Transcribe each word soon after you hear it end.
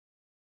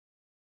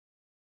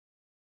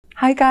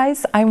Hi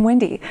guys, I'm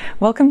Wendy.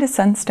 Welcome to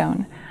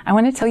Sunstone. I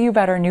want to tell you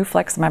about our new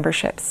Flex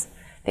memberships.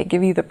 They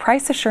give you the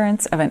price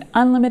assurance of an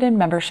unlimited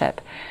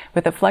membership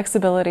with the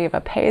flexibility of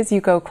a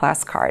pay-as-you-go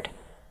class card.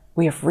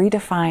 We have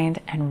redefined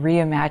and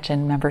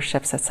reimagined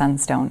memberships at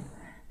Sunstone.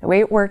 The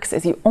way it works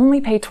is you only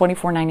pay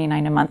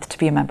 $24.99 a month to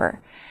be a member.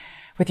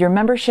 With your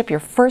membership, your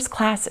first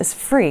class is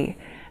free,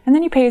 and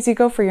then you pay as you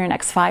go for your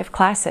next 5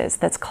 classes.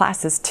 That's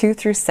classes 2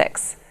 through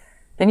 6.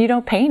 Then you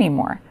don't pay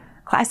anymore.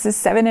 Classes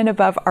 7 and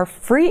above are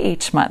free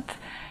each month.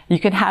 You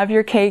can have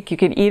your cake, you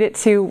can eat it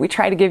too. We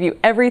try to give you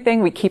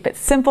everything. We keep it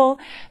simple.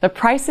 The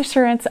price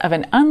assurance of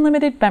an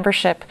unlimited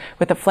membership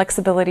with the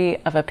flexibility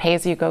of a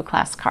pay-as-you-go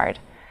class card.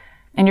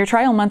 And your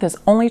trial month is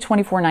only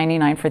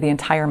 $24.99 for the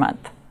entire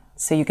month.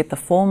 So you get the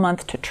full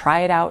month to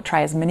try it out,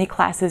 try as many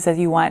classes as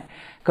you want,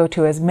 go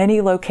to as many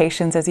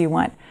locations as you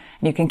want.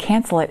 And you can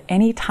cancel at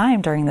any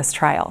time during this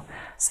trial.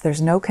 So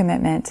there's no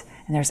commitment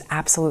and there's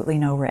absolutely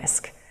no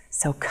risk.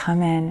 So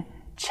come in,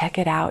 check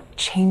it out,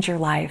 change your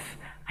life.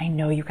 I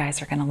know you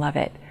guys are going to love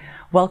it.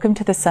 Welcome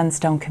to the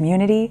Sunstone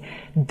community.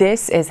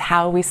 This is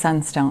how we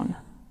Sunstone.